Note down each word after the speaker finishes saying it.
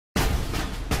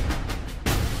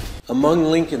Among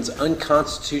Lincoln's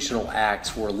unconstitutional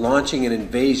acts were launching an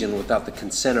invasion without the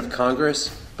consent of Congress,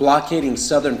 blockading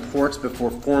southern ports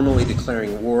before formally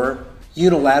declaring war,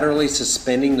 unilaterally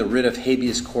suspending the writ of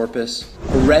habeas corpus,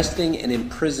 arresting and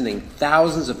imprisoning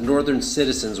thousands of northern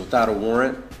citizens without a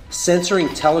warrant, censoring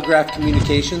telegraph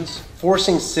communications,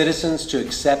 forcing citizens to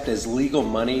accept as legal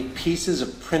money pieces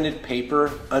of printed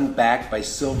paper unbacked by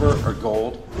silver or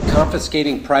gold,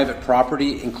 confiscating private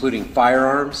property, including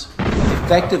firearms,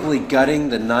 effectively gutting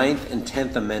the 9th and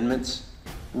 10th Amendments,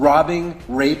 robbing,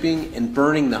 raping, and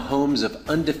burning the homes of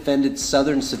undefended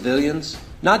Southern civilians,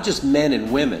 not just men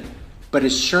and women, but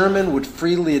as Sherman would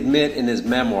freely admit in his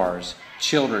memoirs,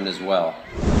 children as well.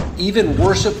 Even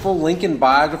worshipful Lincoln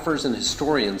biographers and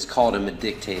historians called him a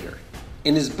dictator.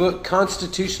 In his book,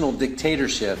 Constitutional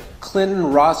Dictatorship,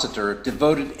 Clinton Rossiter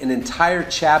devoted an entire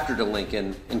chapter to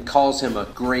Lincoln and calls him a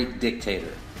great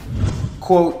dictator.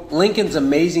 Quote, Lincoln's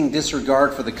amazing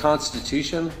disregard for the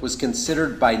Constitution was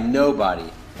considered by nobody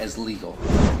as legal.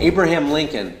 Abraham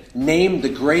Lincoln, named the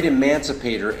great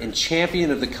emancipator and champion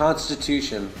of the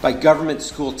Constitution by government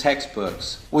school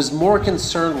textbooks, was more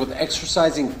concerned with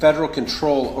exercising federal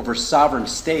control over sovereign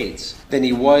states than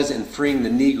he was in freeing the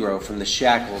Negro from the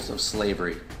shackles of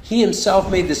slavery. He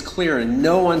himself made this clear in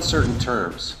no uncertain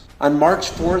terms. On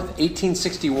March 4th,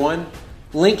 1861,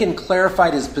 Lincoln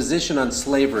clarified his position on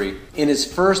slavery in his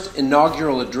first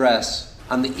inaugural address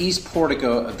on the east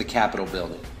portico of the Capitol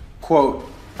building. Quote,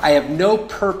 I have no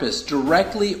purpose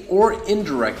directly or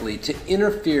indirectly to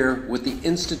interfere with the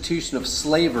institution of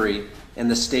slavery in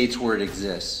the states where it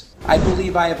exists. I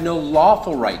believe I have no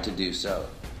lawful right to do so,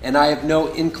 and I have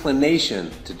no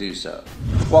inclination to do so.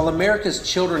 While America's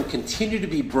children continue to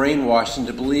be brainwashed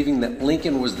into believing that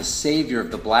Lincoln was the savior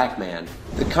of the black man,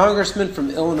 the congressman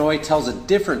from Illinois tells a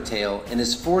different tale in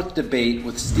his fourth debate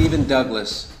with Stephen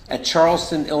Douglas at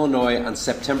Charleston, Illinois on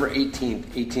September 18,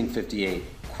 1858.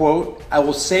 Quote, I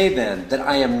will say then that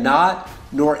I am not,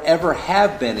 nor ever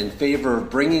have been in favor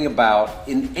of bringing about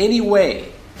in any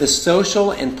way the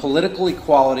social and political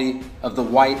equality of the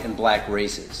white and black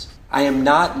races. I am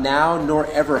not now, nor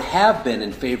ever have been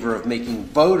in favor of making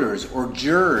voters or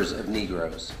jurors of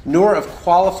Negroes, nor of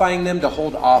qualifying them to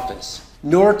hold office,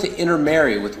 nor to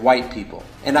intermarry with white people.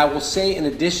 And I will say in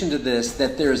addition to this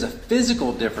that there is a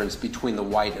physical difference between the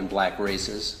white and black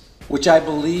races, which I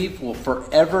believe will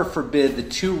forever forbid the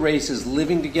two races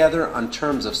living together on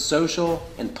terms of social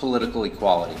and political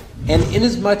equality. And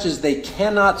inasmuch as they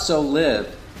cannot so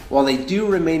live, while they do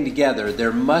remain together,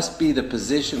 there must be the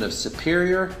position of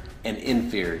superior and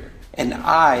inferior. And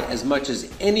I, as much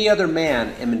as any other man,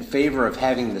 am in favor of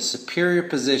having the superior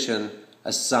position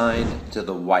assigned to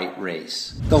the white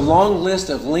race. The long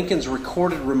list of Lincoln's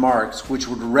recorded remarks, which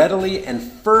would readily and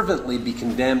fervently be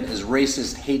condemned as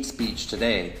racist hate speech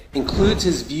today, includes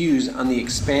his views on the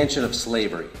expansion of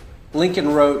slavery.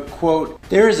 Lincoln wrote, quote,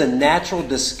 there is a natural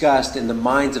disgust in the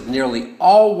minds of nearly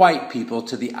all white people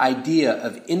to the idea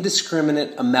of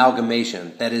indiscriminate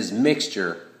amalgamation, that is,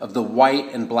 mixture of the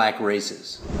white and black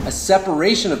races. A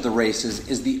separation of the races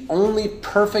is the only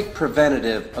perfect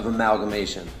preventative of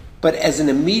amalgamation. But as an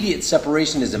immediate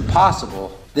separation is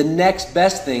impossible, the next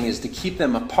best thing is to keep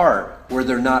them apart where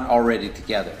they're not already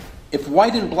together. If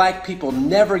white and black people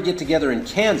never get together in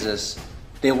Kansas,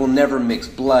 they will never mix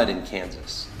blood in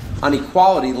Kansas. On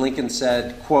equality, Lincoln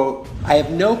said, quote, I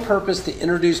have no purpose to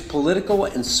introduce political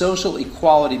and social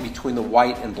equality between the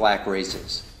white and black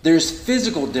races. There's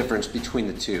physical difference between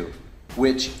the two,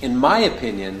 which, in my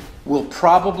opinion, will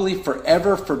probably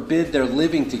forever forbid their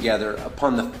living together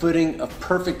upon the footing of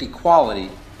perfect equality,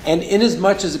 and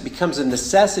inasmuch as it becomes a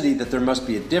necessity that there must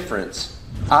be a difference,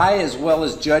 I, as well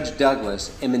as Judge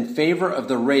Douglas, am in favor of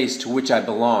the race to which I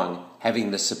belong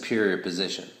having the superior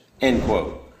position. End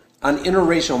quote. On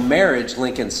interracial marriage,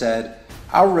 Lincoln said,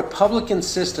 our Republican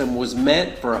system was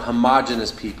meant for a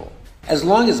homogeneous people. As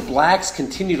long as blacks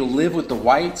continue to live with the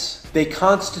whites, they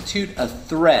constitute a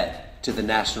threat to the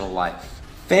national life.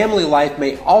 Family life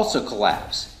may also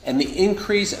collapse, and the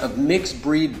increase of mixed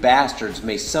breed bastards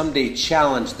may someday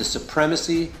challenge the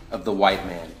supremacy of the white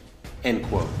man. End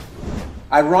quote.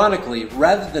 Ironically,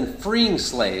 rather than freeing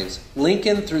slaves,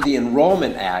 Lincoln, through the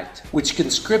Enrollment Act, which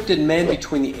conscripted men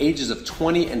between the ages of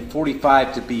 20 and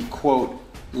 45 to be, quote,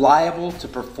 liable to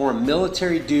perform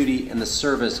military duty in the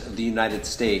service of the United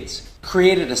States,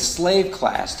 created a slave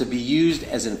class to be used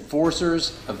as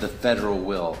enforcers of the federal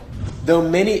will. Though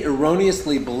many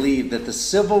erroneously believe that the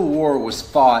Civil War was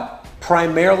fought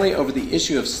primarily over the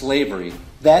issue of slavery,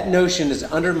 that notion is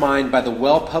undermined by the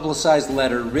well-publicized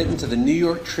letter written to the New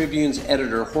York Tribune's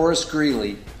editor Horace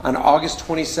Greeley on August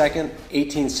 22,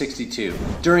 1862,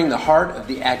 during the heart of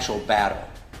the actual battle.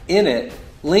 In it,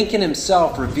 Lincoln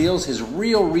himself reveals his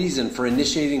real reason for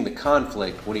initiating the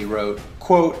conflict when he wrote,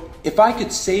 quote, "If I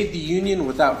could save the Union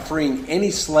without freeing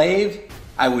any slave,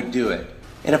 I would do it.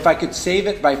 And if I could save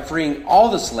it by freeing all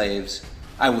the slaves,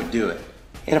 I would do it.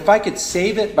 And if I could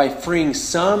save it by freeing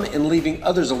some and leaving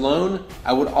others alone,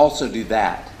 I would also do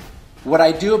that. What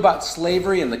I do about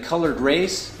slavery and the colored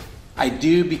race, I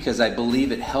do because I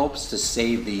believe it helps to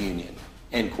save the Union."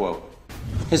 End quote.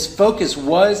 His focus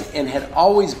was and had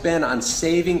always been on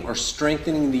saving or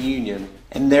strengthening the Union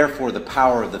and therefore the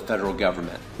power of the federal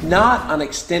government, not on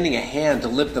extending a hand to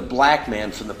lift the black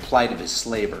man from the plight of his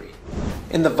slavery.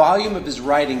 In the volume of his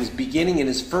writings beginning in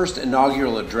his first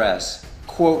inaugural address,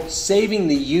 quote, "Saving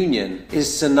the Union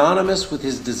is synonymous with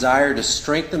his desire to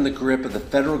strengthen the grip of the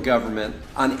federal government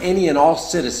on any and all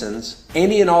citizens,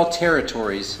 any and all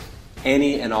territories,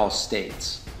 any and all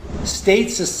states."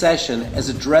 State secession, as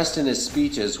addressed in his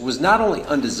speeches, was not only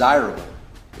undesirable,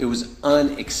 it was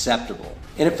unacceptable.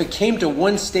 And if it came to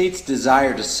one state's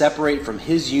desire to separate from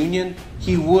his Union,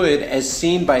 he would, as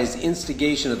seen by his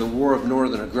instigation of the War of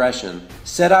Northern Aggression,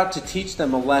 set out to teach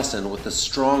them a lesson with the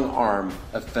strong arm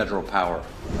of federal power.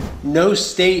 No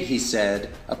state, he said,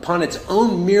 upon its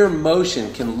own mere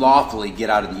motion can lawfully get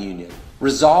out of the Union.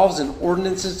 Resolves and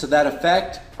ordinances to that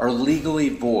effect are legally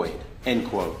void, end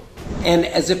quote. And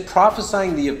as if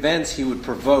prophesying the events he would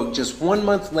provoke just 1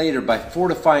 month later by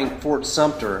fortifying Fort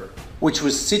Sumter, which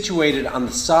was situated on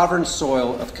the sovereign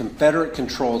soil of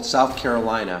Confederate-controlled South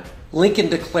Carolina, Lincoln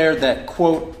declared that,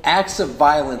 quote, "Acts of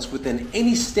violence within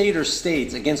any state or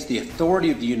states against the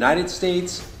authority of the United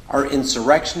States are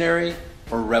insurrectionary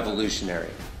or revolutionary,"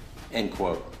 end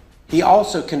quote. He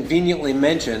also conveniently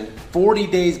mentioned 40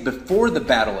 days before the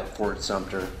battle at Fort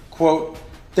Sumter, quote,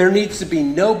 "There needs to be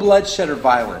no bloodshed or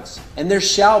violence, and there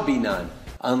shall be none,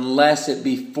 unless it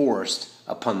be forced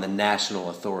upon the national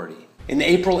authority." In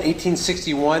April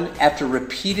 1861, after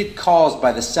repeated calls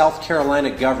by the South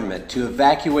Carolina government to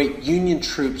evacuate Union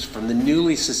troops from the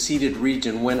newly seceded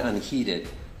region went unheeded,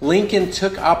 Lincoln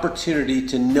took opportunity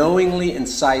to knowingly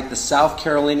incite the South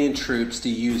Carolinian troops to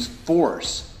use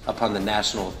force upon the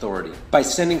national authority by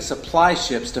sending supply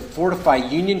ships to fortify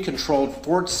Union-controlled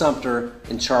Fort Sumter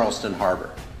in Charleston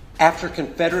Harbor. After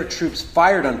Confederate troops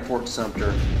fired on Fort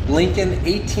Sumter, Lincoln,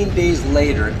 18 days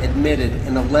later, admitted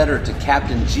in a letter to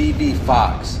Captain G.V.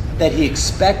 Fox that he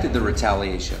expected the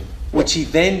retaliation, which he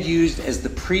then used as the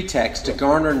pretext to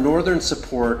garner Northern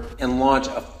support and launch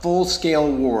a full-scale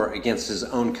war against his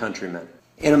own countrymen.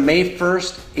 In a May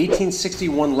 1st,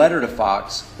 1861 letter to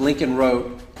Fox, Lincoln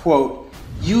wrote, quote,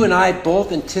 "You and I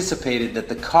both anticipated that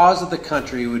the cause of the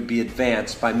country would be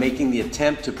advanced by making the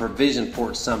attempt to provision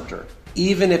Fort Sumter,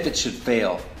 even if it should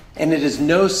fail, and it is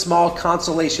no small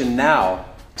consolation now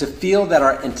to feel that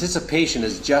our anticipation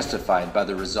is justified by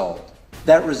the result.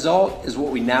 That result is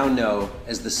what we now know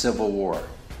as the Civil War.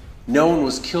 No one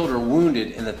was killed or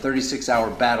wounded in the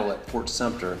 36-hour battle at Fort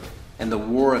Sumter, and the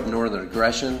War of Northern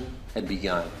Aggression had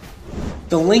begun."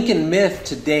 The Lincoln myth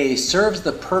today serves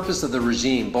the purpose of the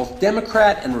regime, both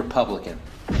Democrat and Republican.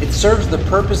 It serves the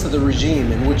purpose of the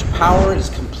regime in which power is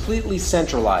completely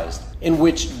centralized, in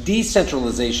which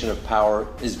decentralization of power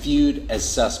is viewed as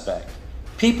suspect.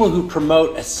 People who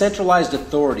promote a centralized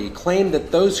authority claim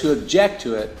that those who object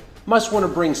to it must want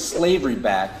to bring slavery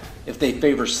back if they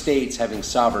favor states having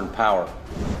sovereign power.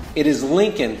 It is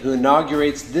Lincoln who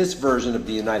inaugurates this version of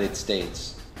the United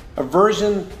States, a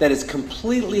version that is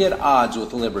completely at odds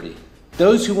with liberty.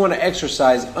 Those who want to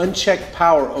exercise unchecked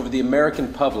power over the American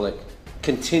public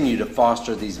continue to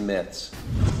foster these myths.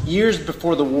 Years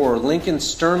before the war, Lincoln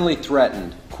sternly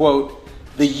threatened, quote,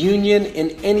 "The Union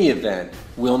in any event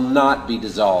will not be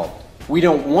dissolved. We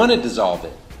don't want to dissolve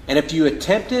it, and if you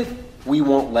attempt it, we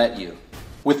won't let you.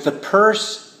 With the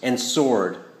purse and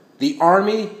sword, the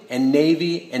Army and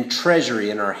Navy and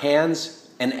Treasury in our hands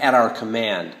and at our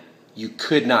command, you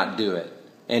could not do it,"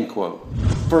 end quote.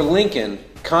 For Lincoln,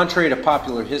 contrary to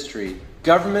popular history,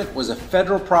 government was a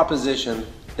federal proposition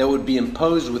that would be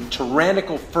imposed with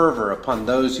tyrannical fervor upon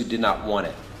those who did not want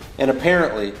it. And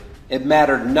apparently, it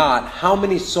mattered not how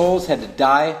many souls had to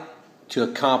die to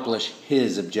accomplish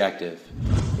his objective.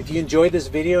 If you enjoyed this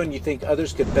video and you think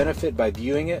others could benefit by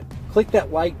viewing it, click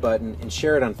that like button and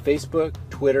share it on Facebook,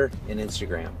 Twitter, and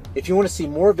Instagram. If you want to see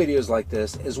more videos like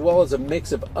this, as well as a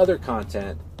mix of other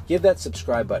content, give that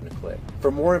subscribe button a click. For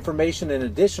more information and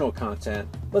additional content,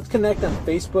 let's connect on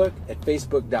Facebook at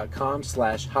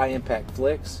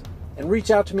facebook.com/highimpactflix and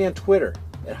reach out to me on Twitter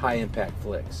at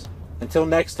highimpactflix. Until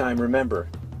next time, remember,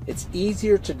 it's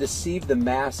easier to deceive the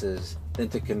masses than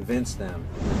to convince them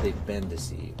that they've been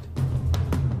deceived.